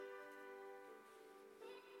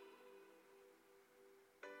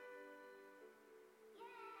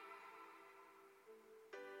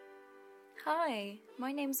Hi,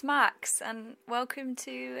 my name's Max, and welcome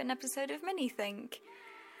to an episode of MiniThink.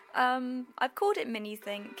 I've called it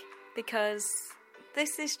MiniThink because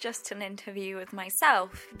this is just an interview with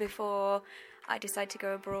myself before I decide to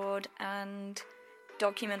go abroad and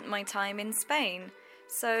document my time in Spain.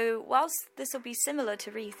 So, whilst this will be similar to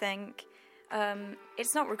Rethink,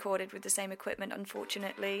 it's not recorded with the same equipment,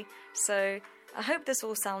 unfortunately, so I hope this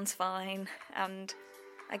all sounds fine, and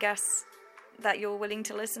I guess that you're willing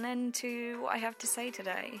to listen in to what I have to say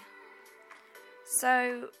today.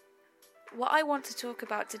 So, what I want to talk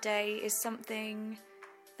about today is something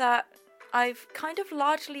that I've kind of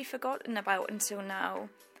largely forgotten about until now.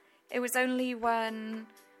 It was only when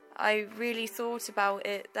I really thought about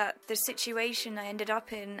it that the situation I ended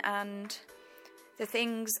up in and the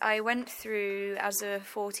things I went through as a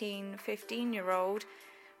 14, 15-year-old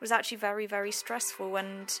was actually very, very stressful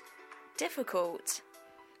and difficult.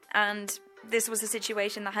 And this was a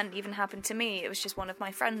situation that hadn't even happened to me, it was just one of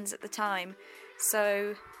my friends at the time.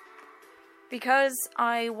 So, because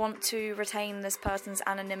I want to retain this person's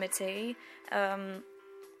anonymity, I'm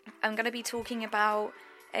going to be talking about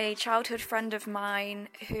a childhood friend of mine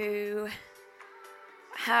who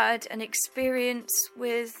had an experience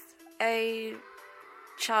with a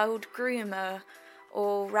child groomer,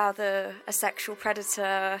 or rather a sexual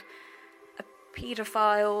predator, a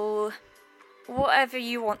paedophile, whatever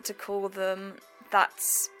you want to call them,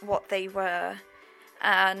 that's what they were.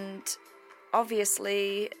 And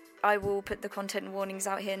obviously, I will put the content warnings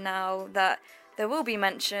out here now that there will be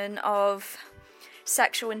mention of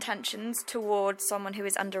sexual intentions towards someone who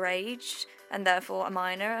is underage, and therefore a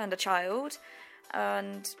minor and a child.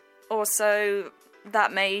 And also,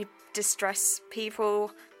 that may distress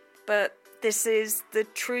people, but this is the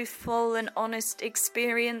truthful and honest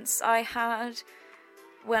experience I had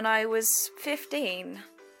when I was 15.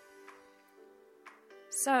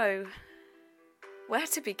 So, where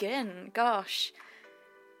to begin? Gosh.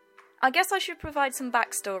 I guess I should provide some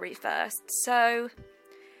backstory first. So,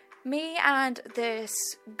 me and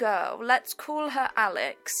this girl, let's call her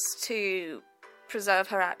Alex to preserve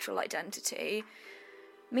her actual identity.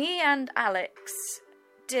 Me and Alex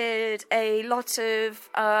did a lot of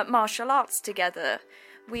martial arts together.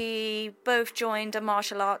 We both joined a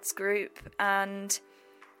martial arts group, and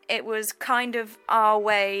it was kind of our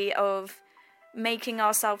way of making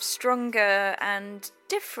ourselves stronger and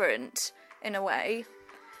different, in a way.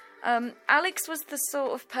 Alex was the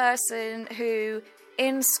sort of person who,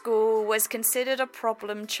 in school, was considered a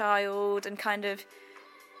problem child, and kind of,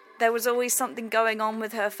 there was always something going on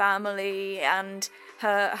with her family, and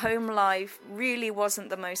her home life really wasn't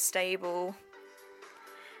the most stable.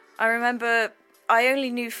 I remember I only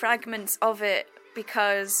knew fragments of it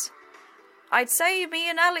because I'd say me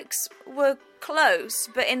and Alex were close,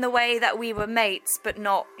 but in the way that we were mates, but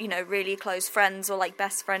not, really close friends or like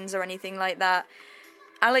best friends or anything like that.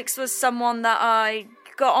 Alex was someone that I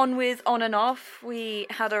got on with on and off. We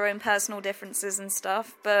had our own personal differences and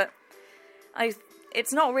stuff, but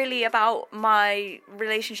it's not really about my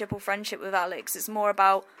relationship or friendship with Alex. It's more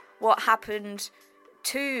about what happened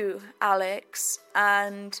to Alex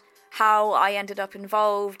and how I ended up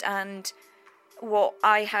involved and what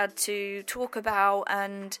I had to talk about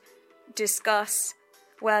and discuss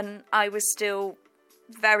when I was still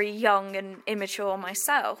very young and immature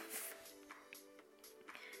myself.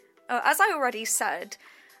 As I already said,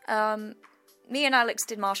 me and Alex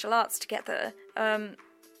did martial arts together. I'm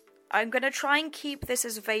going to try and keep this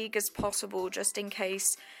as vague as possible, just in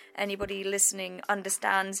case anybody listening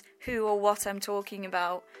understands who or what I'm talking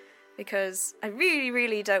about, because I really,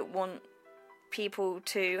 really don't want people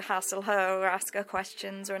to hassle her or ask her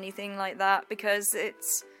questions or anything like that, because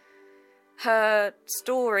it's her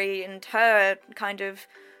story and her kind of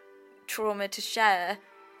trauma to share,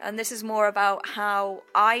 and this is more about how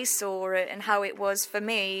I saw it and how it was for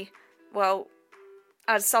me, well,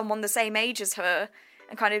 as someone the same age as her,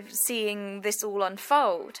 and kind of seeing this all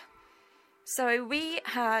unfold. So we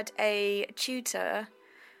had a tutor,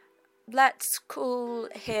 let's call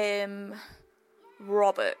him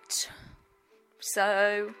Robert.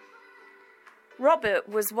 So Robert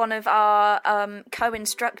was one of our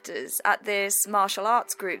co-instructors at this martial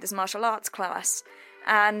arts group, this martial arts class,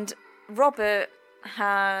 and Robert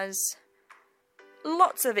has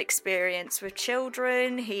lots of experience with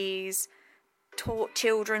children. He's taught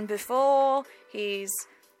children before. He's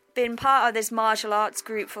been part of this martial arts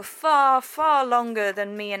group for far, far longer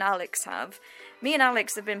than me and Alex have. Me and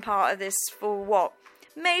Alex have been part of this for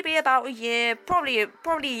maybe about a year, probably a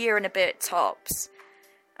year and a bit tops.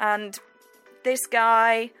 And this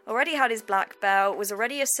guy already had his black belt, was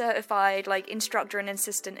already a certified, like, instructor and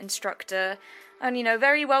assistant instructor, and, you know,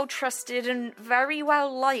 very well trusted and very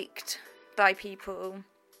well liked by people.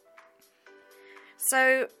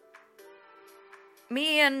 So,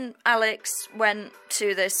 me and Alex went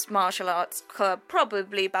to this martial arts club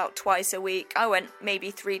probably about twice a week. I went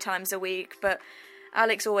maybe 3 times a week, but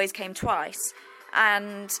Alex always came twice.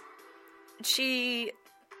 And she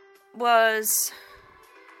was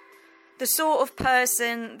the sort of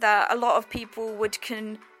person that a lot of people would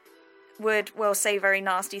say very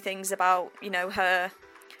nasty things about, you know, her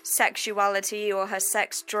sexuality or her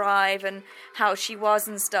sex drive and how she was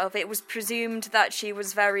and stuff. It was presumed that she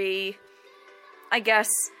was very, I guess,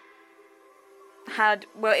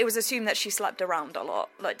 it was assumed that she slept around a lot.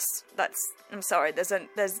 I'm sorry,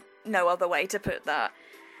 there's no other way to put that.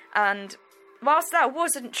 And whilst that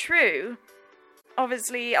wasn't true,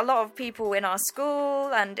 obviously a lot of people in our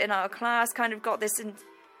school and in our class kind of got this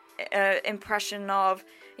impression of,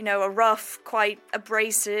 you know, a rough, quite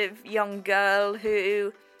abrasive young girl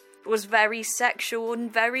who was very sexual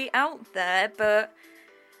and very out there. But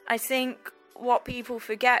I think what people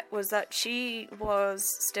forget was that she was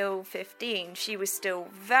still 15. She was still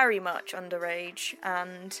very much underage,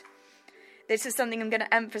 and this is something I'm going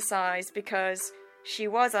to emphasize because she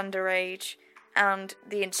was underage, and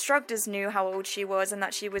the instructors knew how old she was and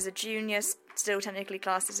that she was a junior, still technically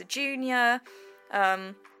classed as a junior.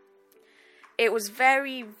 It was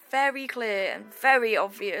very, very clear and very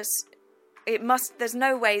obvious. There's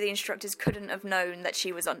no way the instructors couldn't have known that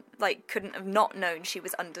she was couldn't have not known she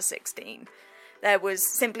was under 16. There was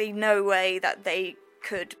simply no way that they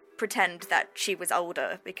could pretend that she was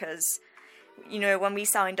older, because, you know, when we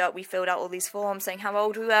signed up, we filled out all these forms saying how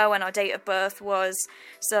old we were, when our date of birth was.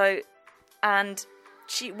 So, and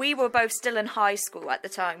we were both still in high school at the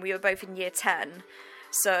time. We were both in year 10.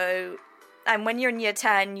 So, and when you're in year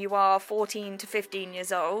 10, you are 14 to 15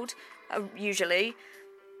 years old, usually.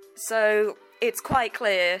 So, it's quite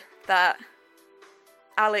clear that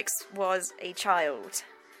Alex was a child.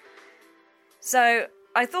 So,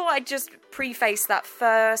 I thought I'd just preface that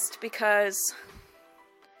first, because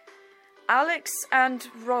Alex and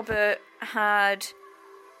Robert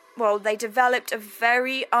they developed a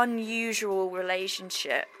very unusual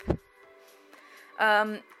relationship.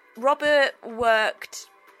 Robert worked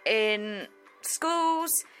in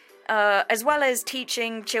schools, as well as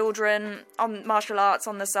teaching children on martial arts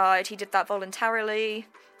on the side. He did that voluntarily.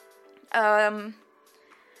 But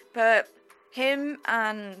him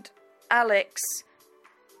and Alex,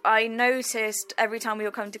 I noticed every time we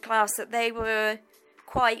were coming to class that they were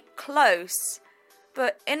quite close,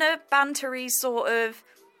 but in a bantery sort of,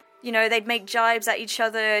 you know, they'd make jibes at each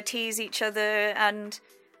other, tease each other, and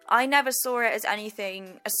I never saw it as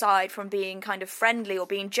anything aside from being kind of friendly or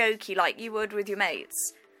being jokey like you would with your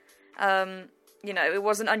mates. You know, it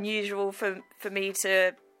wasn't unusual for me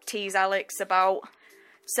to tease Alex about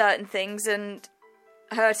certain things and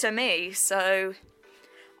her to me, so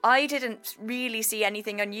I didn't really see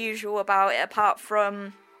anything unusual about it, apart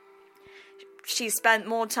from she spent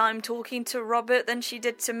more time talking to Robert than she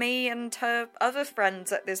did to me and her other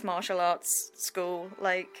friends at this martial arts school,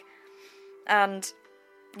 and,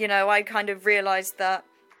 you know, I kind of realised that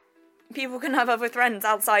people can have other friends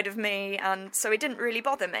outside of me, and so it didn't really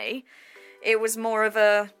bother me. It was more of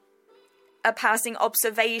a passing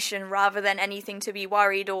observation rather than anything to be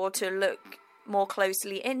worried or to look more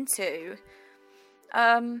closely into.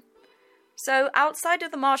 So outside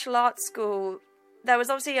of the martial arts school, there was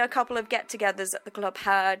obviously a couple of get-togethers that the club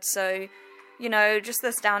had, so, you know, just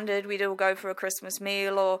the standard, we'd all go for a Christmas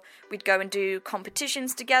meal, or we'd go and do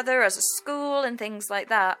competitions together as a school and things like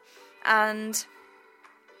that. And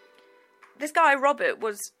this guy, Robert,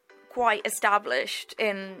 was quite established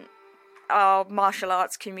in our martial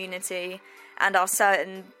arts community, and our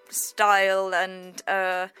certain style and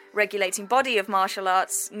regulating body of martial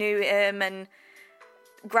arts knew him and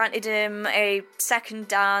granted him a second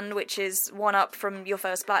Dan, which is one up from your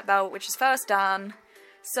first black belt, which is first Dan.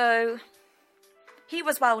 So he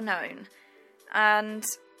was well known, and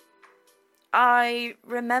I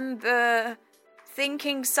remember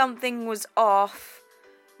thinking something was off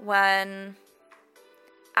when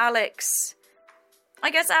Alex,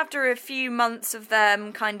 I guess after a few months of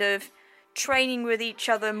them kind of training with each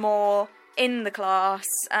other more in the class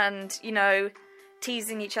and, you know,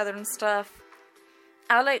 teasing each other and stuff,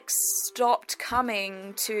 Alex stopped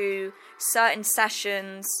coming to certain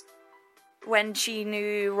sessions when she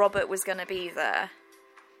knew Robert was going to be there.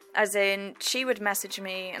 As in, she would message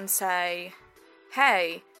me and say,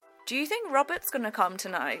 "Hey, do you think Robert's going to come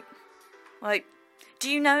tonight? Like, do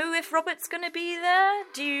you know if Robert's going to be there?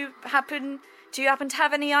 Do you happen to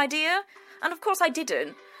have any idea? And of course I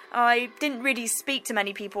didn't. I didn't really speak to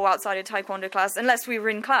many people outside of Taekwondo class unless we were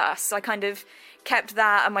in class. I kind of kept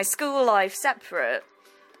that and my school life separate.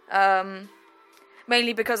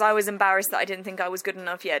 Mainly because I was embarrassed that I didn't think I was good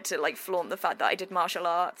enough yet to, like, flaunt the fact that I did martial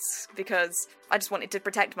arts, because I just wanted to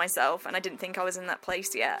protect myself, and I didn't think I was in that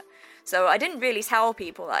place yet. So I didn't really tell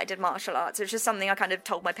people that I did martial arts. It was just something I kind of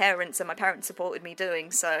told my parents, and my parents supported me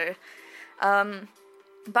doing, so... but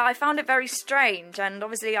I found it very strange, and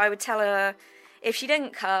obviously I would tell her if she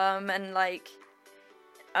didn't come, and, like,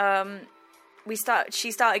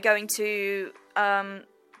 she started going to,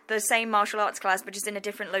 the same martial arts class, but just in a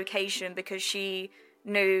different location, because she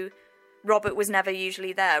knew Robert was never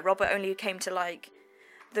usually there. Robert only came to, like,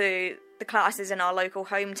 the classes in our local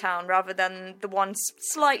hometown, rather than the ones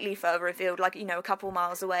slightly further afield, like, you know, a couple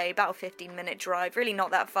miles away, about a 15-minute drive, really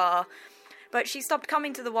not that far. But she stopped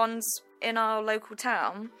coming to the ones in our local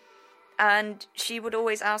town, and she would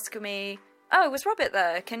always ask me, oh, was Robert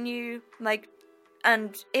there? Can you, like...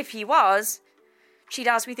 And if he was... she'd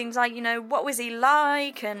ask me things like, you know, what was he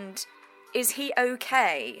like, and is he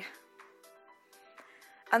okay?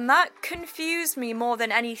 And that confused me more than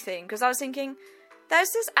anything, because I was thinking,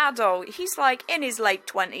 there's this adult, he's like in his late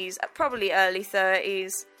 20s, probably early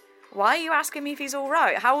 30s. Why are you asking me if he's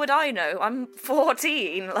alright? How would I know? I'm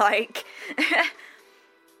 14, like...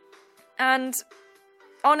 And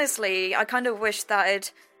honestly, I kind of wish that had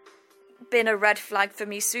been a red flag for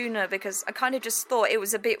me sooner, because I kind of just thought it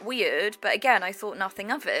was a bit weird, but again, I thought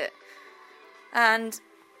nothing of it. And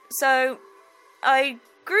so I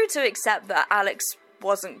grew to accept that Alex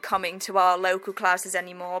wasn't coming to our local classes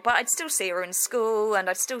anymore, but I'd still see her in school, and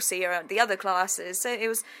I'd still see her at the other classes, so it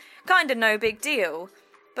was kind of no big deal.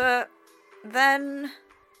 But then,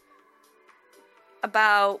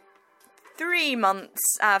 about 3 months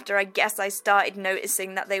after, I guess, I started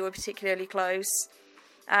noticing that they were particularly close,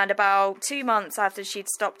 and about 2 months after she'd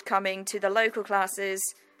stopped coming to the local classes,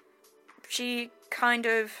 she kind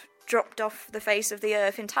of dropped off the face of the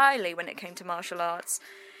earth entirely when it came to martial arts.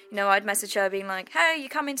 You know, I'd message her being like, hey, you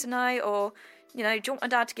coming tonight? Or, you know, do you want my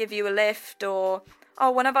dad to give you a lift? Or,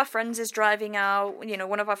 oh, one of our friends is driving out, you know,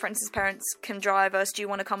 one of our friends' parents can drive us, do you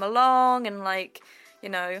want to come along? And, like, you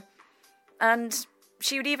know, and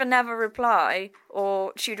she would either never reply,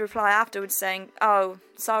 or she'd reply afterwards saying, oh,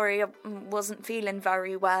 sorry, I wasn't feeling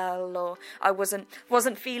very well, or I wasn't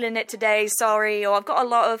feeling it today, sorry, or I've got a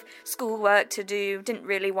lot of schoolwork to do, didn't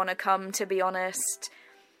really want to come, to be honest.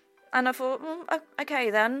 And I thought, well, okay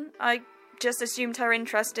then, I just assumed her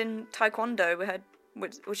interest in Taekwondo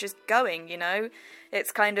was just going, you know,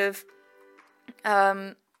 it's kind of,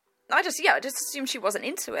 I just assumed she wasn't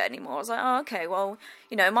into it anymore. I was like, oh, okay, well,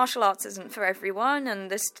 you know, martial arts isn't for everyone, and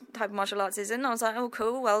this type of martial arts isn't. I was like, oh,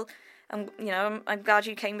 cool, well, I'm glad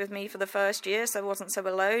you came with me for the first year, so I wasn't so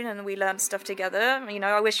alone, and we learned stuff together. You know,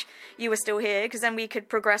 I wish you were still here, because then we could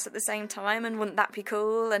progress at the same time, and wouldn't that be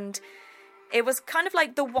cool? And it was kind of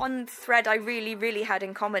like the one thread I really, really had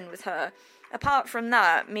in common with her. Apart from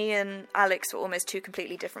that, me and Alex were almost two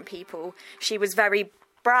completely different people. She was very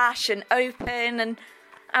brash and open, and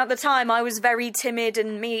at the time, I was very timid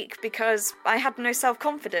and meek because I had no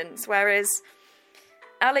self-confidence, whereas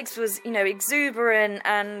Alex was, you know, exuberant,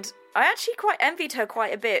 and I actually quite envied her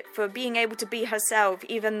quite a bit for being able to be herself,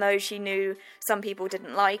 even though she knew some people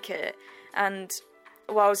didn't like it. And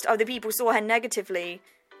whilst other people saw her negatively,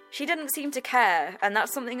 she didn't seem to care, and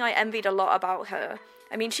that's something I envied a lot about her.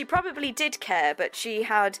 I mean, she probably did care, but she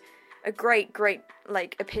had a great,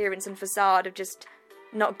 like, appearance and facade of just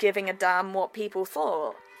not giving a damn what people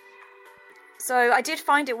thought. So I did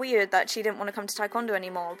find it weird that she didn't want to come to Taekwondo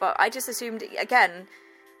anymore, but I just assumed, again,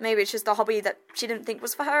 maybe it's just a hobby that she didn't think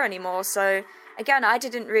was for her anymore. So again, I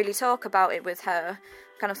didn't really talk about it with her.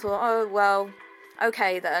 Kind of thought, oh, well,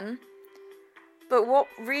 okay then. But what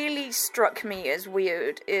really struck me as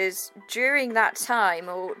weird is during that time,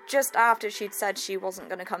 or just after she'd said she wasn't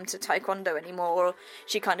going to come to Taekwondo anymore, or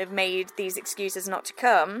she kind of made these excuses not to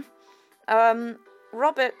come,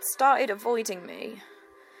 Robert started avoiding me.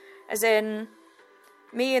 As in,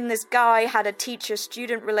 me and this guy had a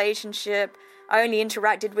teacher-student relationship. I only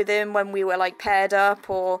interacted with him when we were, like, paired up,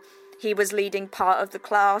 or he was leading part of the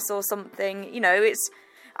class or something. You know,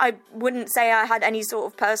 I wouldn't say I had any sort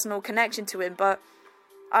of personal connection to him, but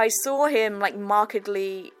I saw him, like,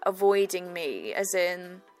 markedly avoiding me, as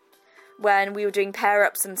in, when we were doing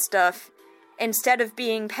pair-ups and stuff, instead of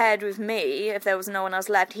being paired with me, if there was no one else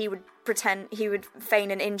left, he would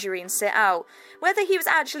feign an injury and sit out. Whether he was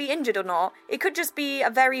actually injured or not, it could just be a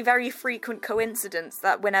very, very frequent coincidence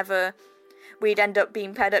that whenever we'd end up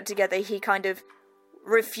being paired up together, he kind of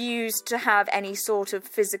refused to have any sort of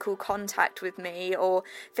physical contact with me, or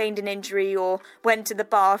feigned an injury, or went to the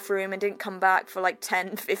bathroom and didn't come back for like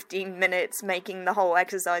 10-15 minutes, making the whole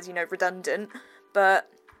exercise, redundant. But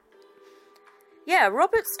yeah,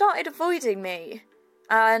 Robert started avoiding me,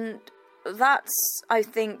 and that's, I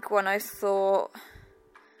think, when I thought,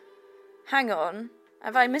 hang on,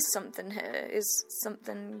 have I missed something here? Is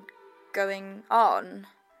something going on?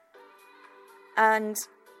 And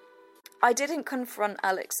I didn't confront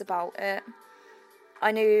Alex about it.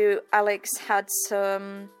 I knew Alex had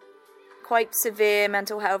some quite severe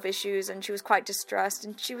mental health issues, and she was quite distressed,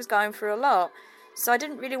 and she was going through a lot. So I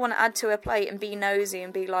didn't really want to add to her plate and be nosy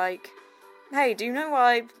and be like, hey, do you know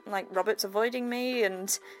why, Robert's avoiding me?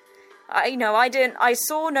 And I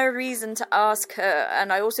saw no reason to ask her,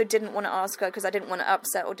 and I also didn't want to ask her because I didn't want to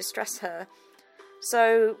upset or distress her.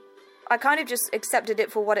 So I kind of just accepted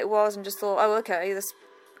it for what it was and just thought, oh, okay, this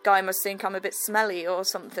guy must think I'm a bit smelly or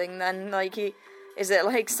something. Then, is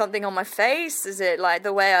it something on my face? Is it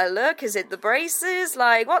the way I look? Is it the braces?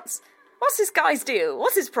 What's this guy's deal?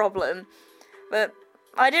 What's his problem? But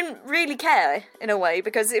I didn't really care, in a way,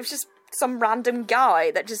 because it was just some random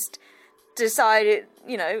guy that just decided,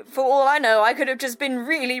 for all I know, I could have just been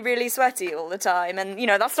really, really sweaty all the time, and,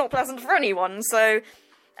 that's not pleasant for anyone, so,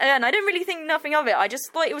 and I didn't really think nothing of it. I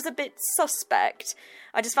just thought it was a bit suspect.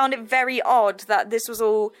 I just found it very odd that this was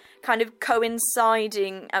all kind of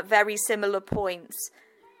coinciding at very similar points,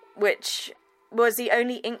 which was the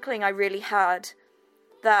only inkling I really had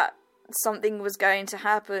that something was going to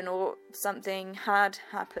happen or something had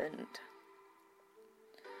happened.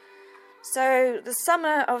 So, the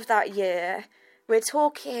summer of that year, we're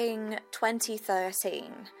talking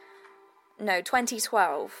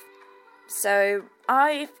 2012. So,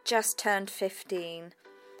 I've just turned 15.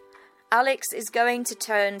 Alex is going to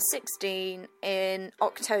turn 16 in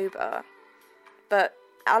October, but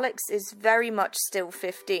Alex is very much still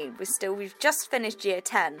 15. We've just finished year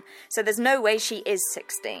 10, so there's no way she is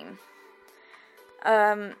 16.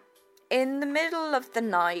 In the middle of the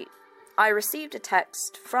night, I received a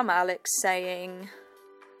text from Alex saying,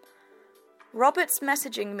 Robert's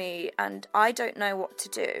messaging me and I don't know what to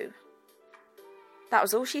do. That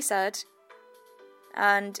was all she said.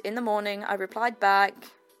 And in the morning I replied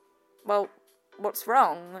back, well, what's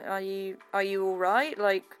wrong? Are you alright?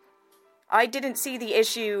 I didn't see the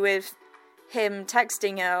issue with him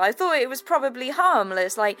texting her. I thought it was probably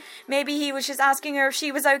harmless, maybe he was just asking her if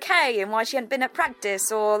she was okay and why she hadn't been at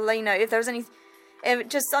practice, or, if there was any,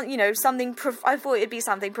 just, something, I thought it'd be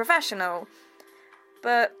something professional.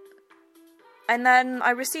 But, and then I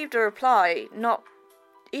received a reply, not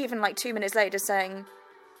even 2 minutes later, saying,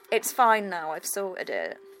 it's fine now, I've sorted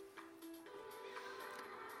it.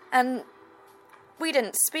 And we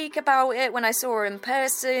didn't speak about it when I saw her in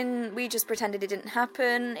person. We just pretended it didn't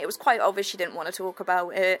happen. It was quite obvious she didn't want to talk about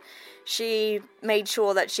it. She made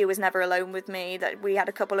sure that she was never alone with me, that we had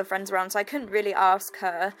a couple of friends around, so I couldn't really ask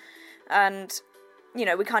her. And,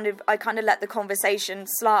 I kind of let the conversation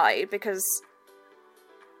slide because,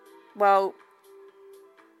 well,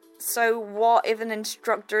 so what if an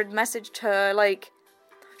instructor had messaged her,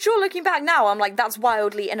 sure, looking back now, I'm that's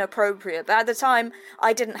wildly inappropriate, but at the time,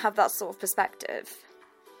 I didn't have that sort of perspective.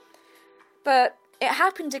 But it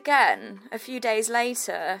happened again a few days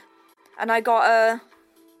later, and I got a,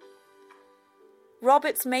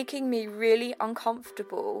 Robert's making me really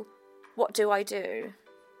uncomfortable. What do I do?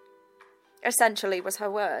 Essentially was her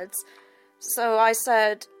words. So I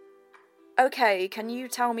said, okay, can you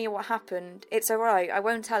tell me what happened? It's alright, I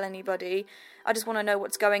won't tell anybody. I just want to know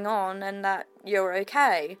what's going on and that you're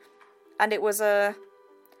okay. And it was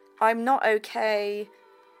I'm not okay.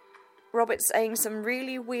 Robert's saying some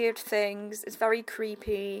really weird things. It's very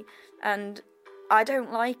creepy and I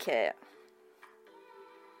don't like it.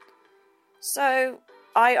 So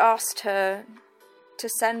I asked her to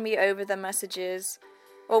send me over the messages.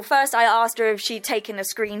 Well, first I asked her if she'd taken a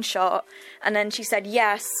screenshot, and then she said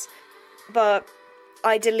yes, but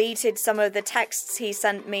I deleted some of the texts he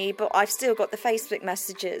sent me, but I've still got the Facebook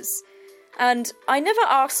messages. And I never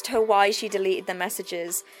asked her why she deleted the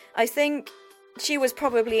messages. I think she was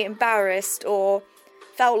probably embarrassed or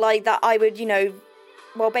felt like that I would,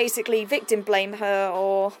 basically victim blame her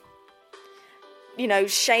or,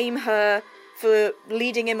 shame her for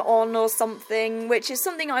leading him on or something, which is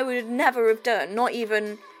something I would never have done, not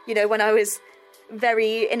even, when I was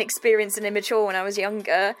very inexperienced and immature when I was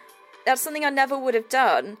younger. That's something I never would have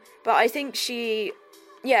done, but I think she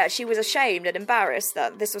was ashamed and embarrassed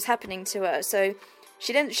that this was happening to her, so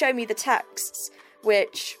she didn't show me the texts,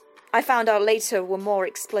 which I found out later were more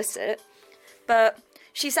explicit, but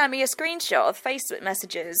she sent me a screenshot of Facebook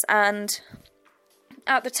messages, and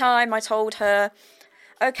at the time I told her,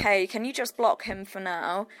 okay, can you just block him for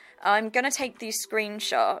now? I'm going to take these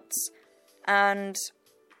screenshots and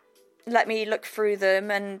let me look through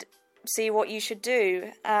them and see what you should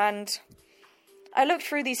do. And I looked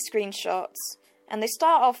through these screenshots and they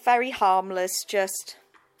start off very harmless, just,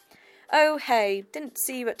 oh, hey, didn't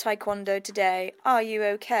see you at Taekwondo today. Are you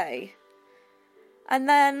okay? And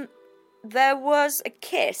then there was a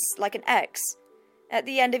kiss, like an X, at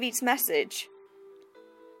the end of each message.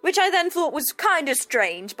 Which I then thought was kind of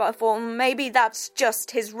strange, but I thought maybe that's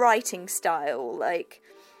just his writing style. Like,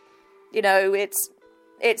 you know,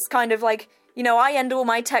 it's kind of like, you know, I ended all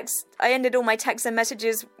my texts and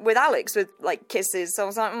messages with Alex with, like, kisses. So I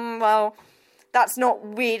was like, well, that's not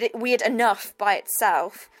weird enough by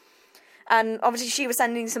itself. And obviously she was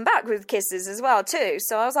sending some back with kisses as well, too.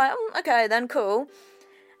 So I was like, okay, then, cool.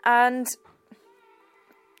 And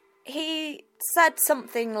he said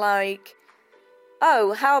something like,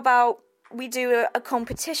 oh, how about we do a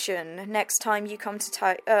competition next time you come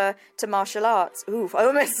to martial arts? Oof, I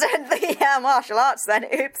almost said the martial arts then,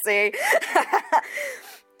 oopsie.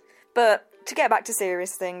 But to get back to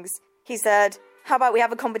serious things, he said, how about we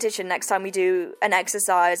have a competition next time we do an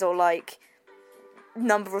exercise or, like,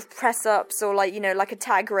 number of press-ups or, like, you know, like a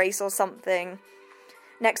tag race or something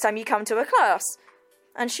next time you come to a class?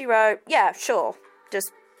 And she wrote, yeah, sure,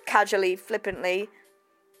 just casually, flippantly.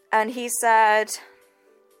 And he said,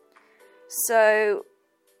 so,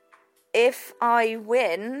 if I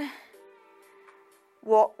win,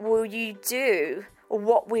 what will you do? Or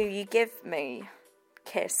what will you give me?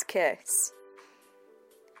 Kiss, kiss.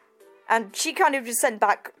 And she kind of just sent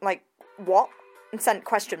back, like, what? And sent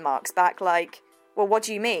question marks back, like, well, what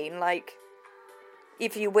do you mean? Like,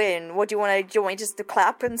 if you win, what do you want me just to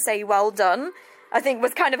clap and say, well done? I think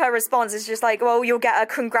was kind of her response. It's just like, well, you'll get a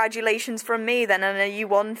congratulations from me then, and you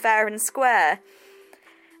won fair and square.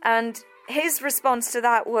 And his response to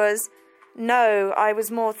that was, no, I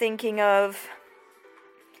was more thinking of,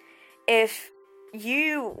 if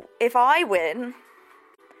I win,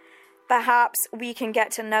 perhaps we can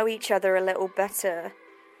get to know each other a little better.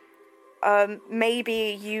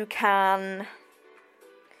 Maybe you can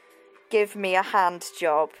give me a hand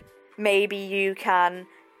job. Maybe you can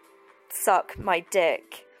suck my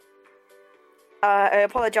dick. I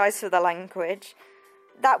apologise for the language.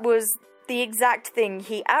 That was the exact thing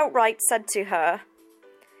he outright said to her.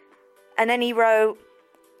 And then he wrote,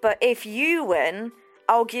 but if you win,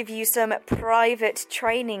 I'll give you some private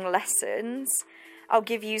training lessons. I'll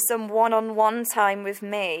give you some one-on-one time with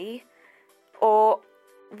me. Or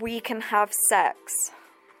we can have sex.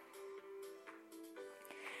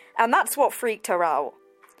 And that's what freaked her out.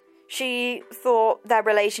 She thought their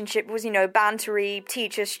relationship was, you know, bantery,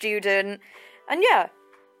 teacher-student. And yeah,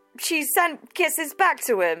 she sent kisses back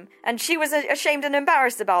to him. And she was ashamed and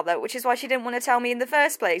embarrassed about that, which is why she didn't want to tell me in the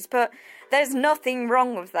first place. But there's nothing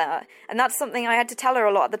wrong with that. And that's something I had to tell her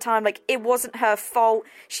a lot at the time. Like, it wasn't her fault.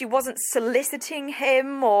 She wasn't soliciting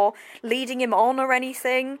him or leading him on or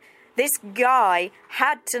anything. This guy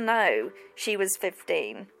had to know she was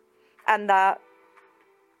 15. And that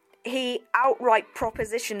he outright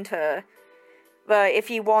propositioned her if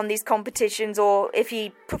he won these competitions or if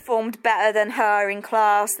he performed better than her in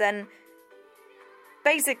class, then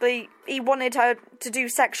basically he wanted her to do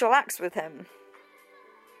sexual acts with him.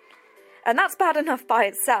 And that's bad enough by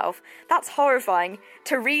itself. That's horrifying.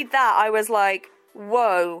 To read that, I was like,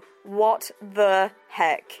 whoa, what the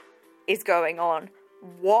heck is going on?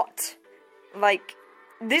 What? Like,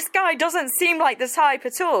 this guy doesn't seem like the type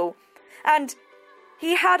at all. And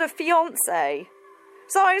he had a fiancé.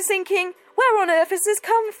 So I was thinking, where on earth has this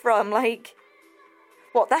come from? Like,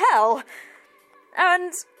 what the hell?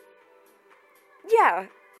 And, yeah,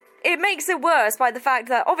 it makes it worse by the fact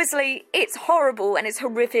that, obviously, it's horrible and it's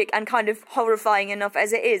horrific and kind of horrifying enough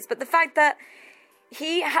as it is, but the fact that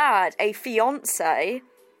he had a fiancé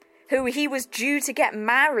who he was due to get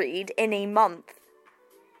married in a month,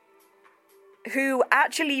 who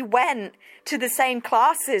actually went to the same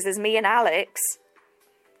classes as me and Alex,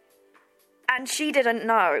 and she didn't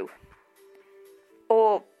know.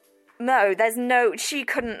 Or, no, she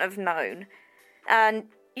couldn't have known. And,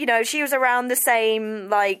 you know, she was around the same,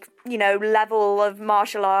 like, you know, level of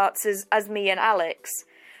martial arts as me and Alex.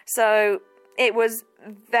 So, it was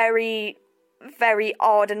very, very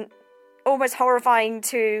odd and almost horrifying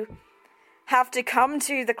to have to come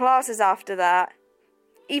to the classes after that.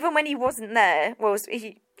 Even when he wasn't there, well,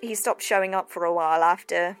 he stopped showing up for a while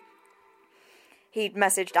after he'd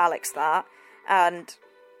messaged Alex that. And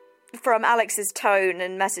from Alex's tone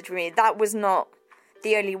and message with me, that was not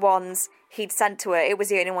the only ones he'd sent to her. It was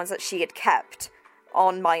the only ones that she had kept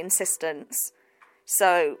on my insistence.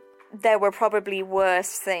 So there were probably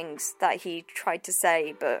worse things that he tried to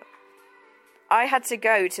say, but I had to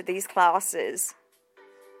go to these classes,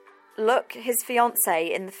 look his fiancée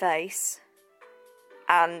in the face,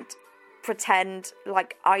 and pretend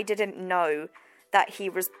like I didn't know that he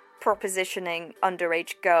was propositioning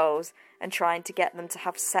underage girls and trying to get them to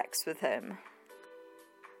have sex with him.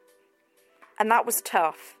 And that was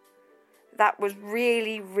tough. That was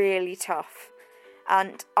really, really tough.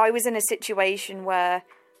 And I was in a situation where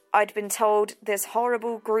I'd been told this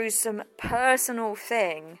horrible, gruesome, personal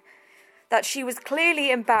thing that she was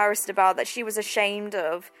clearly embarrassed about, that she was ashamed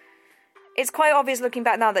of. It's quite obvious looking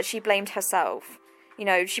back now that she blamed herself. You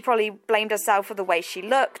know, she probably blamed herself for the way she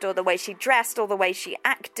looked, or the way she dressed, or the way she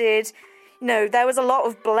acted. You know, there was a lot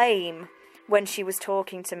of blame when she was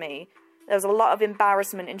talking to me. There was a lot of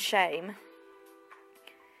embarrassment and shame.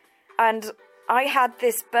 And I had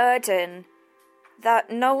this burden that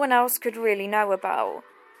no one else could really know about.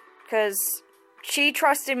 Because she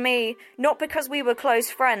trusted me, not because we were close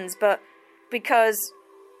friends, but because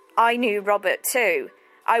I knew Robert too.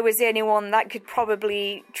 I was the only one that could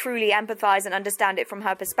probably truly empathise and understand it from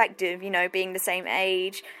her perspective, you know, being the same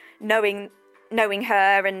age, knowing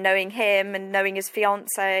her and knowing him and knowing his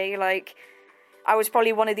fiancée. Like, I was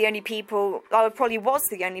probably one of the only people, I probably was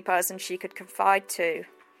the only person she could confide to.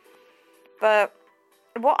 But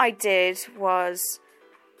what I did was,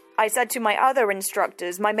 I said to my other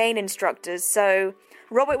instructors, my main instructors, so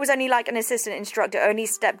Robert was only like an assistant instructor, only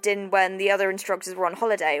stepped in when the other instructors were on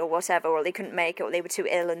holiday or whatever, or they couldn't make it, or they were too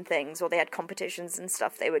ill and things, or they had competitions and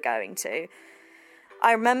stuff they were going to.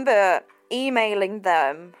 I remember emailing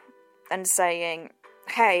them and saying,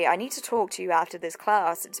 hey, I need to talk to you after this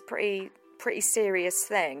class. It's a pretty serious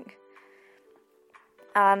thing.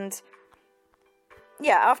 And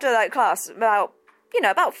yeah, after that class, about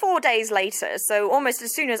 4 days later, so almost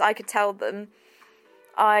as soon as I could tell them,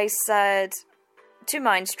 I said to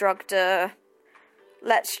my instructor,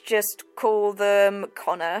 let's just call them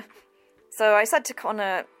Connor. So I said to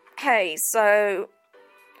Connor, hey, so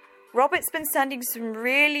Robert's been sending some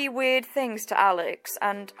really weird things to Alex,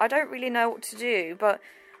 and I don't really know what to do, but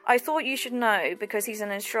I thought you should know because he's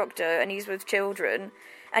an instructor and he's with children,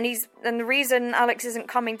 and the reason Alex isn't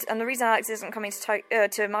coming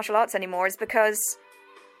to martial arts anymore is because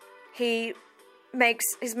he's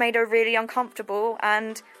made her really uncomfortable,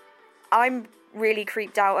 and I'm really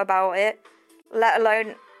creeped out about it, let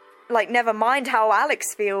alone, like, never mind how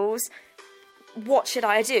Alex feels. What should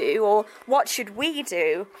I do, or what should we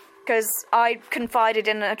do? Because I confided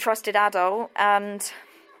in a trusted adult, and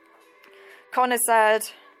Connor said,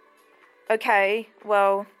 okay,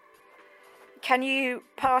 well, can you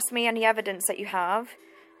pass me any evidence that you have,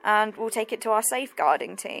 and we'll take it to our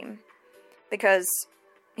safeguarding team? Because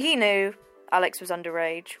he knew Alex was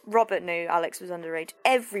underage, Robert knew Alex was underage,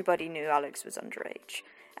 everybody knew Alex was underage,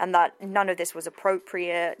 and that none of this was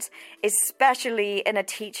appropriate, especially in a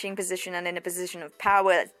teaching position and in a position of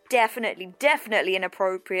power. That's definitely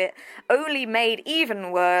inappropriate, only made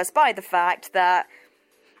even worse by the fact that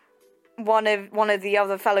one of the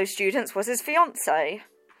other fellow students was his fiancée.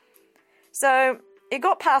 So it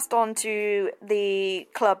got passed on to the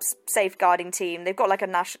club's safeguarding team. They've got like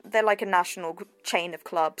they're like a national chain of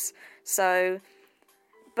clubs. So,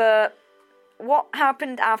 but what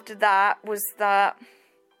happened after that was that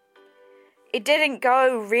it didn't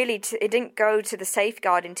go to the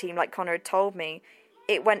safeguarding team like Connor had told me.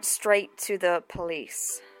 It went straight to the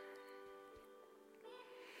police.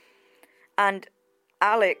 And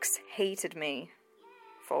Alex hated me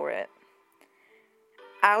for it.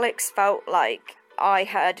 Alex felt like I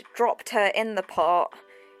had dropped her in the pot,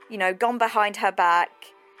 gone behind her back,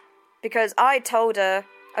 because I told her,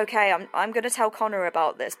 okay, I'm going to tell Connor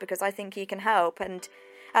about this because I think he can help, and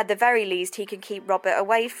at the very least he can keep Robert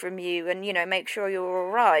away from you and, make sure you're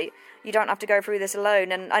alright. You don't have to go through this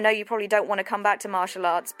alone, and I know you probably don't want to come back to martial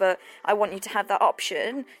arts, but I want you to have that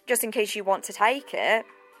option, just in case you want to take it.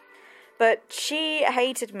 But she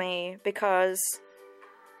hated me because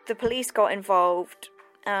the police got involved,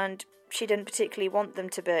 and she didn't particularly want them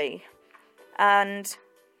to be. And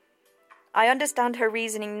I understand her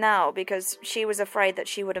reasoning now, because she was afraid that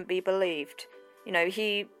she wouldn't be believed.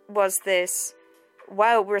 He was this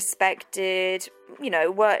well-respected,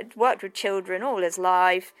 worked with children all his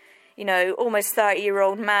life, almost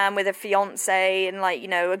 30-year-old man with a fiancé and,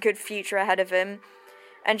 a good future ahead of him.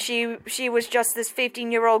 And she was just this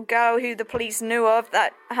 15-year-old girl who the police knew of,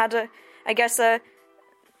 that had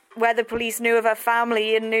where the police knew of her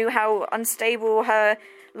family and knew how unstable her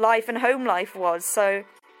life and home life was. So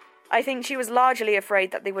I think she was largely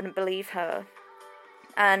afraid that they wouldn't believe her.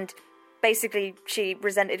 And basically she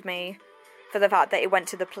resented me for the fact that it went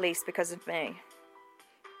to the police because of me.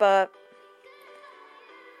 But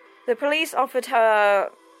the police offered her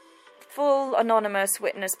full anonymous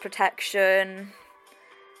witness protection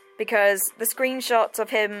because the screenshots of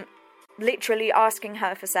him literally asking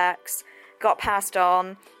her for sex got passed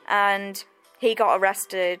on, and he got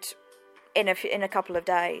arrested in a couple of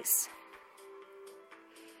days.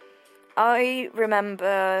 I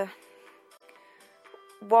remember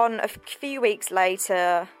a few weeks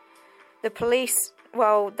later, the police,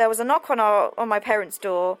 there was a knock on my parents'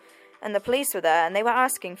 door, and the police were there, and they were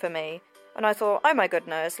asking for me. And I thought, oh my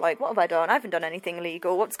goodness, like, what have I done? I haven't done anything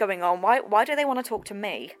illegal. What's going on? Why do they want to talk to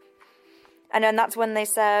me? And then that's when they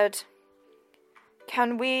said,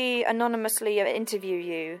 can we anonymously interview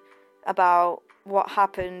you about what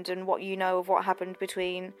happened and what you know of what happened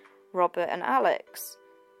between Robert and Alex?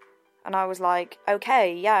 And I was like,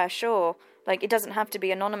 okay, yeah, sure. Like, it doesn't have to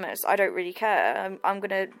be anonymous. I don't really care. I'm going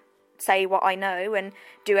to say what I know and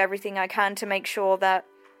do everything I can to make sure that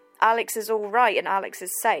Alex is all right and Alex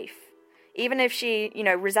is safe. Even if she,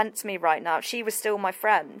 resents me right now, she was still my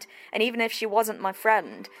friend. And even if she wasn't my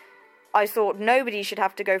friend, I thought nobody should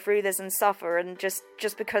have to go through this and suffer, and just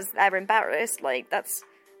because they're embarrassed, like, that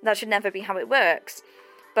should never be how it works.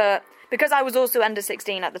 But because I was also under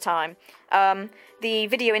 16 at the time, the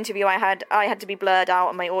video interview I had to be blurred out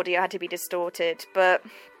and my audio had to be distorted. But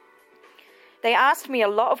they asked me a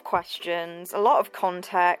lot of questions, a lot of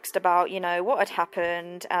context about, what had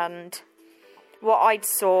happened and what I'd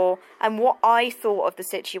saw and what I thought of the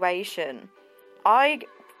situation.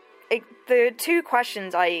 The two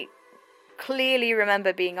questions I clearly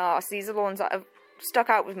remember being asked, these are the ones that have stuck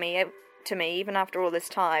out to me even after all this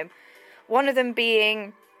time. One of them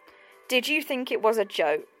being, did you think it was a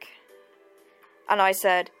joke? And I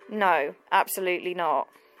said, no, absolutely not.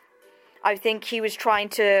 I think he was trying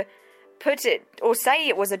to put it, or say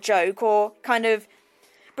it was a joke, or kind of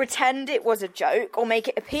pretend it was a joke, or make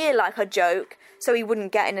it appear like a joke, so he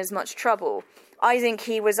wouldn't get in as much trouble. I think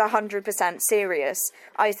he was 100% serious.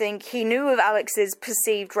 I think he knew of Alex's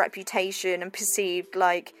perceived reputation and perceived,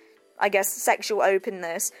 sexual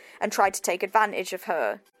openness, and tried to take advantage of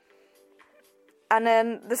her. And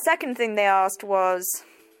then the second thing they asked was,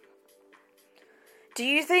 do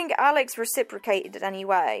you think Alex reciprocated in any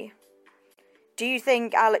way? Do you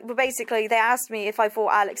think Alex... Well, basically, they asked me if I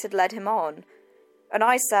thought Alex had led him on. And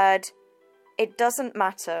I said, it doesn't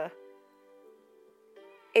matter.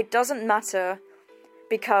 It doesn't matter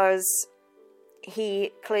because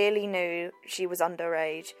he clearly knew she was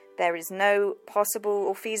underage. There is no possible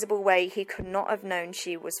or feasible way he could not have known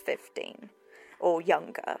she was 15 or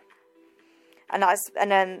younger. And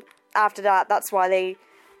then after that, that's why they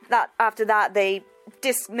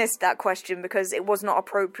dismissed that question, because it was not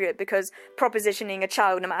appropriate, because propositioning a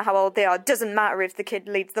child, no matter how old they are, doesn't matter if the kid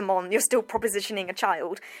leads them on, you're still propositioning a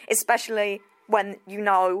child, especially when you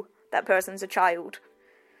know that person's a child.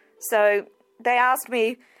 So they asked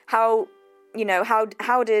me how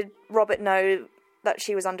did Robert know that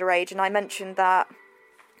she was underage, and I mentioned that,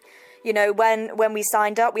 when we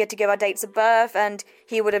signed up, we had to give our dates of birth, and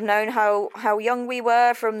he would have known how young we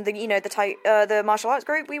were from the martial arts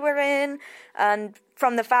group we were in, and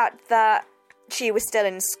from the fact that she was still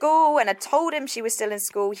in school, and I told him she was still in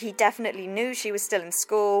school. He definitely knew she was still in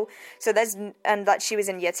school. And that she was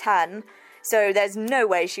in year 10. So there's no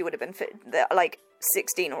way she would have been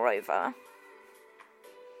 16 or over.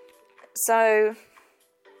 So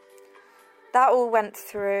that all went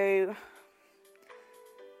through.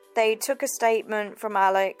 They took a statement from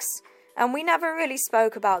Alex, and we never really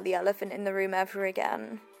spoke about the elephant in the room ever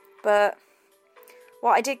again. But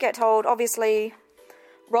what I did get told, obviously,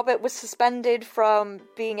 Robert was suspended from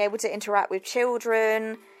being able to interact with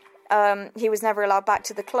children. He was never allowed back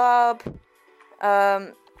to the club.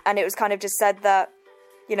 And it was kind of just said that,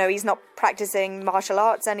 he's not practicing martial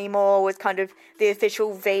arts anymore, was kind of the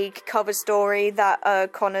official vague cover story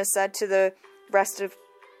that Connor said to the rest of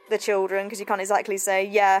the children, because you can't exactly say,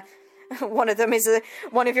 yeah, one of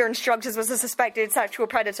your instructors was a suspected sexual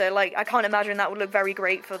predator. Like, I can't imagine that would look very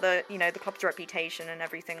great for the club's reputation and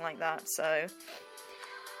everything like that. So,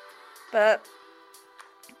 but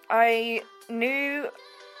I knew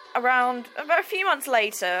about a few months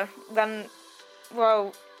later, when,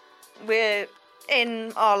 we're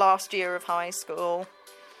in our last year of high school,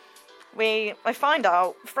 I find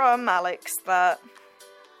out from Alex that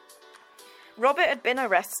Robert had been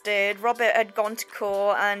arrested, Robert had gone to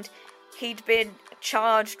court, and he'd been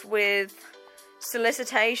charged with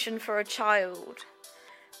solicitation for a child,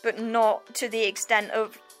 but not to the extent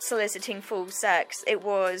of soliciting full sex. It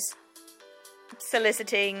was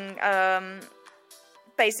soliciting,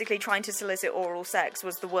 basically trying to solicit oral sex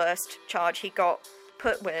was the worst charge he got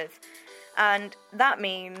put with. And that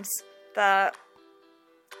means that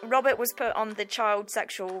Robert was put on the child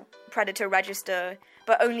sexual predator register,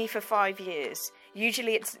 but only for 5 years.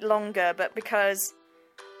 Usually it's longer, but because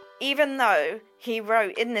even though he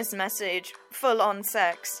wrote in this message full-on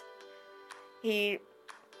sex, he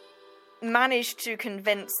managed to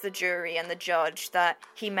convince the jury and the judge that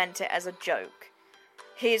he meant it as a joke.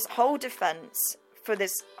 His whole defense for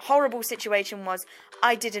this horrible situation was,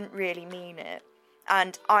 I didn't really mean it,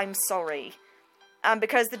 and I'm sorry. And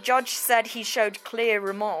because the judge said he showed clear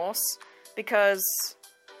remorse, because,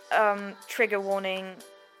 trigger warning,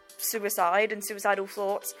 suicide and suicidal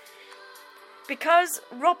thoughts, because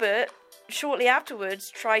Robert, shortly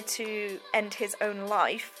afterwards, tried to end his own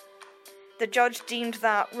life, the judge deemed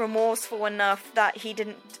that remorseful enough that he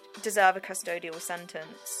didn't deserve a custodial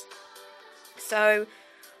sentence. So,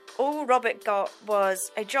 all Robert got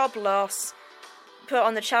was a job loss, put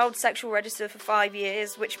on the child sexual register for 5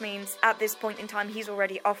 years, which means at this point in time he's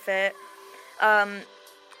already off it.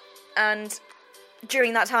 And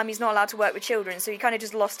during that time he's not allowed to work with children, so he kind of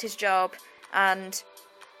just lost his job, and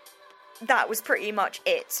that was pretty much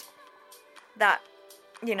it. That,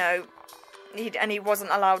 you know, he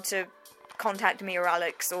wasn't allowed to contact me or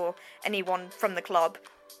Alex or anyone from the club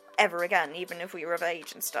ever again, even if we were of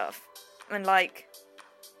age and stuff. And, like,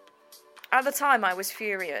 at the time I was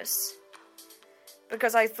furious,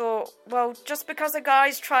 because I thought, well, just because a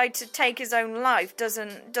guy's tried to take his own life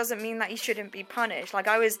doesn't mean that he shouldn't be punished. Like,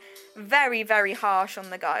 I was very, very harsh on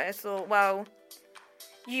the guy. I thought, well,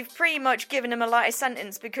 you've pretty much given him a lighter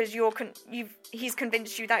sentence because he's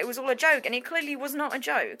convinced you that it was all a joke, and it clearly was not a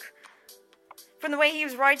joke. From the way he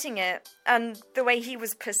was writing it, and the way he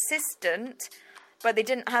was persistent, but they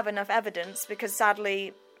didn't have enough evidence, because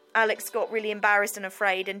sadly, Alex got really embarrassed and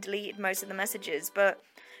afraid and deleted most of the messages, but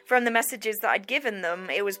from the messages that I'd given them,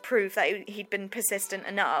 it was proof that he'd been persistent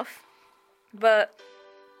enough. But,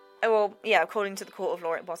 well, yeah, according to the court of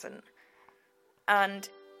law, it wasn't. And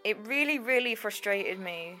it really, really frustrated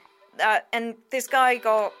me. And this guy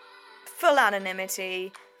got full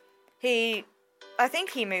anonymity. I think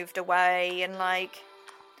he moved away, and, like,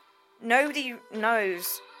 nobody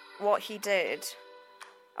knows what he did.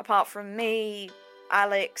 Apart from me,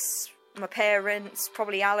 Alex, my parents,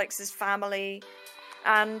 probably Alex's family,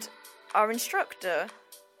 and our instructor.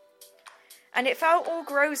 And it felt all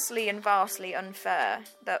grossly and vastly unfair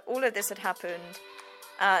that all of this had happened,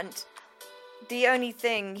 and the only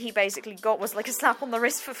thing he basically got was like a slap on the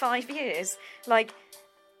wrist for 5 years. Like,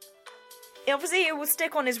 obviously it will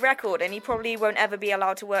stick on his record, and he probably won't ever be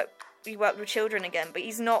allowed to work with children again, but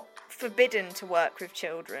he's not forbidden to work with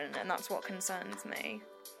children, and that's what concerns me.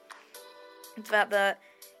 The fact that,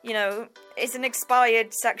 you know, it's an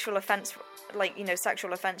expired sexual offence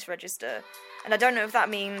register. And I don't know if that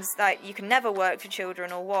means that you can never work for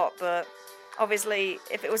children or what, but obviously,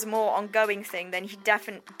 if it was a more ongoing thing, then he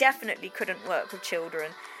definitely couldn't work with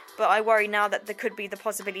children. But I worry now that there could be the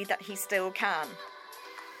possibility that he still can.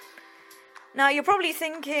 Now, you're probably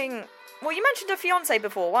thinking, well, you mentioned a fiancé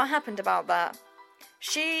before. What happened about that?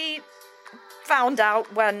 She found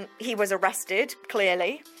out when he was arrested,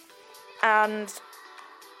 clearly, and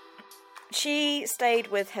she stayed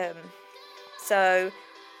with him. So,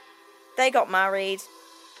 they got married,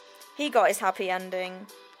 he got his happy ending,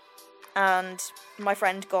 and my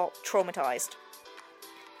friend got traumatised.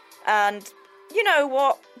 And, you know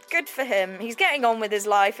what, good for him, he's getting on with his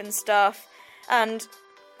life and stuff, and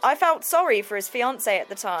I felt sorry for his fiancée at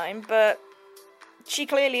the time, but she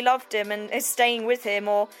clearly loved him and is staying with him,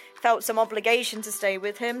 or felt some obligation to stay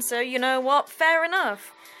with him, so you know what, fair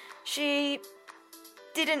enough. She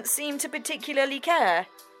didn't seem to particularly care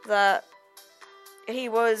that he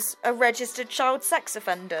was a registered child sex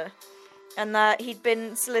offender, and that he'd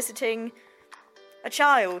been soliciting a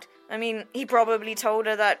child. I mean, he probably told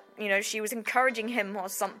her that, you know, she was encouraging him or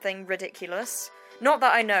something ridiculous. Not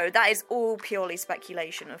that I know, that is all purely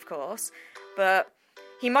speculation, of course, but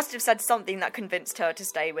he must have said something that convinced her to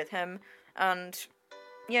stay with him, and,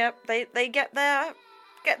 yeah, they get their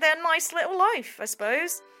nice little life, I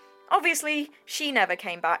suppose. Obviously, she never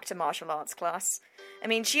came back to martial arts class. I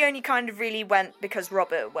mean, she only kind of really went because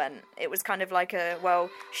Robert went. It was kind of like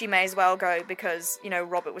she may as well go because, you know,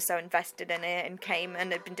 Robert was so invested in it and came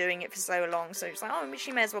and had been doing it for so long, so it's like, oh,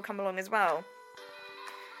 she may as well come along as well.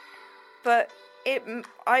 But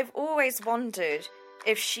I've always wondered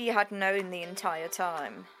if she had known the entire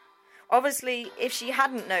time. Obviously, if she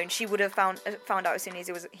hadn't known, she would have found out as soon as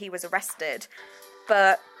he was arrested.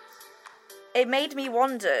 But it made me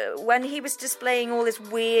wonder, when he was displaying all this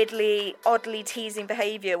weirdly, oddly teasing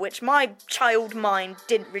behaviour, which my child mind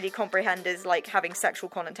didn't really comprehend as, like, having sexual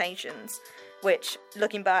connotations, which,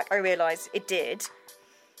 looking back, I realised it did.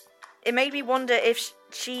 It made me wonder if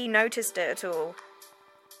she noticed it at all.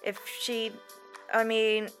 If she... I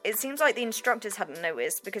mean, it seems like the instructors hadn't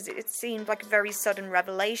noticed, because it seemed like a very sudden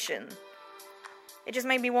revelation. It just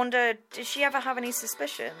made me wonder, did she ever have any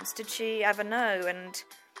suspicions? Did she ever know? And,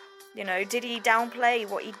 you know, did he downplay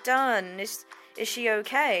what he'd done? Is she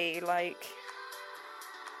okay? Like...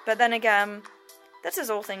 But then again, this is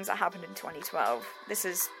all things that happened in 2012. This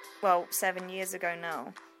is, well, 7 years ago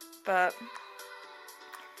now. But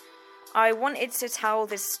I wanted to tell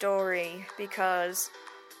this story because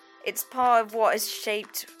it's part of what has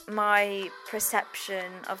shaped my perception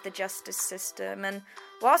of the justice system. And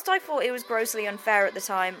whilst I thought it was grossly unfair at the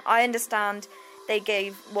time, I understand they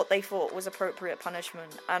gave what they thought was appropriate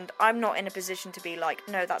punishment. And I'm not in a position to be like,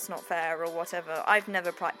 no, that's not fair or whatever. I've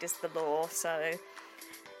never practiced the law, so...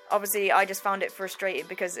 Obviously, I just found it frustrating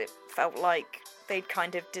because it felt like they'd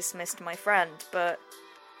kind of dismissed my friend, but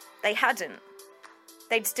they hadn't.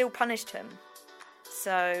 They'd still punished him.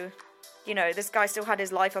 So, you know, this guy still had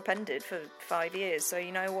his life upended for 5 years, so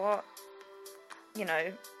you know what? You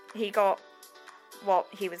know, he got what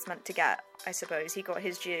he was meant to get, I suppose. He got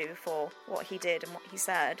his due for what he did and what he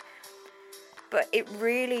said. But it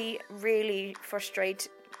really, really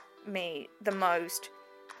frustrated me the most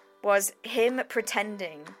was him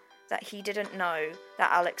pretending that he didn't know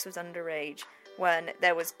that Alex was underage when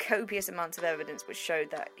there was copious amounts of evidence which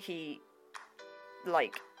showed that he,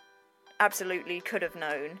 like, absolutely could have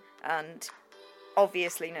known and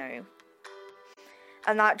obviously knew.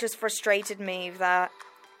 And that just frustrated me that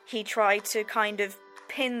he tried to kind of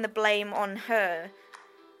pin the blame on her,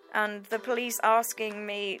 and the police asking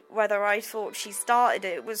me whether I thought she started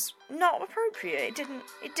it was not appropriate.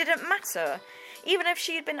 It didn't matter. Even if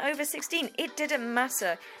she had been over 16, it didn't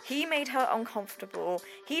matter. He made her uncomfortable.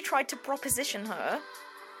 He tried to proposition her.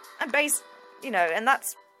 And and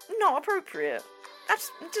that's not appropriate.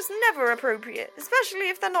 That's just never appropriate. Especially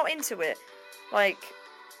if they're not into it. Like,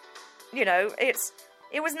 you know, it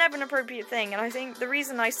was never an appropriate thing. And I think the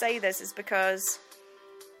reason I say this is because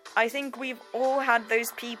I think we've all had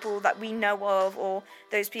those people that we know of, or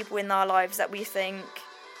those people in our lives that we think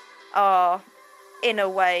are, in a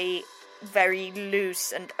way, very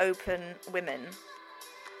loose and open women.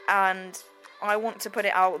 And I want to put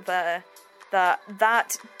it out there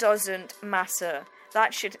that doesn't matter.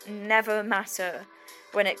 That should never matter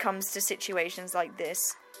when it comes to situations like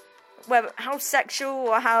this. Whether how sexual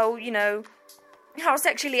or how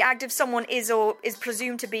sexually active someone is or is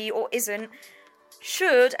presumed to be or isn't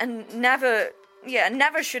should and never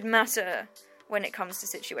should matter when it comes to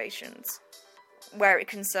situations where it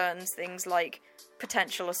concerns things like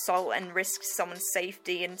potential assault and risk someone's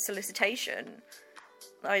safety and solicitation.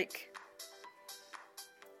 And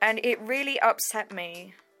it really upset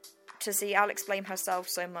me to see Alex blame herself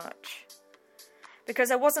so much. Because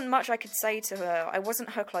there wasn't much I could say to her. I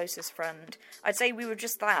wasn't her closest friend. I'd say we were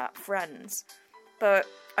just that, friends. But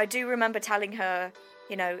I do remember telling her,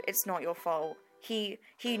 you know, it's not your fault. He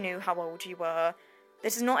knew how old you were.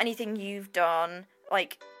 This is not anything you've done.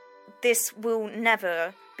 Like, this will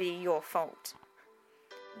never be your fault.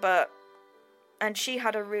 And she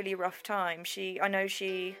had a really rough time. I know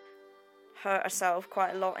she hurt herself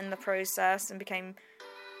quite a lot in the process and became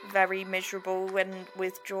very miserable and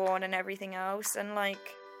withdrawn and everything else. And,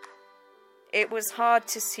 like, it was hard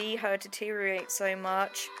to see her deteriorate so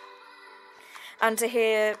much. And to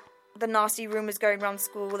hear the nasty rumours going around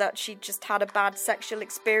school that she just had a bad sexual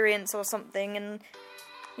experience or something. And,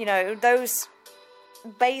 you know, those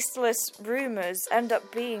baseless rumours end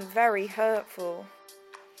up being very hurtful.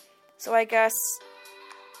 So I guess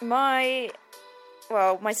my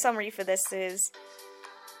summary for this is,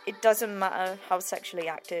 it doesn't matter how sexually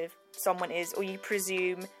active someone is, or you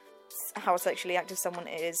presume how sexually active someone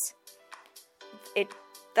is.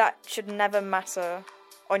 That should never matter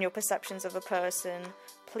on your perceptions of a person.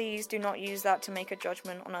 Please do not use that to make a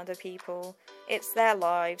judgment on other people. It's their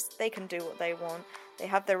lives. They can do what they want. They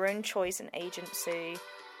have their own choice and agency.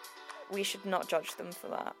 We should not judge them for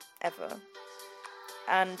that, ever.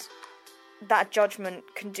 And that judgment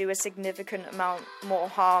can do a significant amount more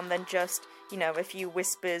harm than just, you know, a few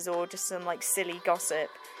whispers or just some, like, silly gossip.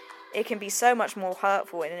 It can be so much more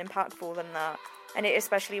hurtful and impactful than that. And it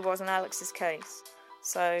especially was in Alex's case.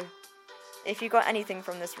 So, if you got anything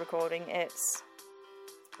from this recording, it's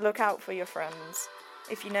look out for your friends.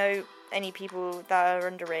 If you know any people that are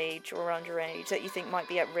underage that you think might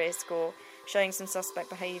be at risk or showing some suspect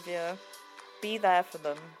behaviour, be there for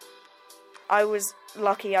them. I was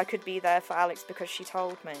lucky I could be there for Alex because she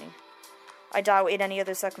told me. I doubt in any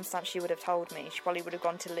other circumstance she would have told me. She probably would have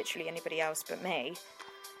gone to literally anybody else but me.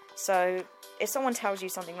 So, if someone tells you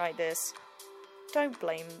something like this, don't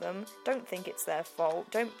blame them. Don't think it's their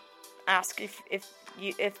fault. Don't ask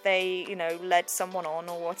if they, you know, led someone on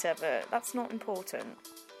or whatever. That's not important.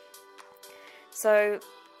 So,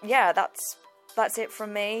 yeah, that's it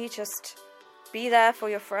from me. Just be there for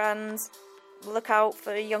your friends. Look out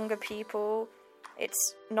for younger people.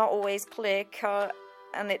 It's not always clear cut,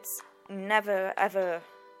 and it's never ever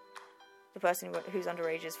the person who's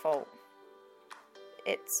underage's fault.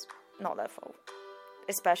 It's not their fault,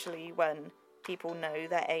 especially when people know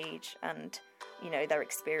their age and, you know, their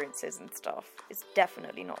experiences and stuff. It's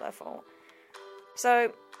definitely not their fault.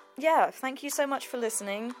 So, yeah, thank you so much for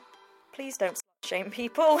listening. Please don't shame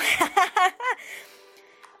people.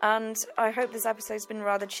 And I hope this episode's been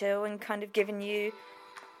rather chill and kind of given you,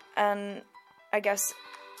 I guess,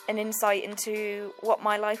 an insight into what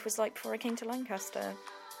my life was like before I came to Lancaster.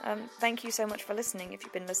 Thank you so much for listening if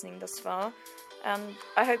you've been listening thus far.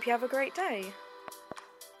 I hope you have a great day.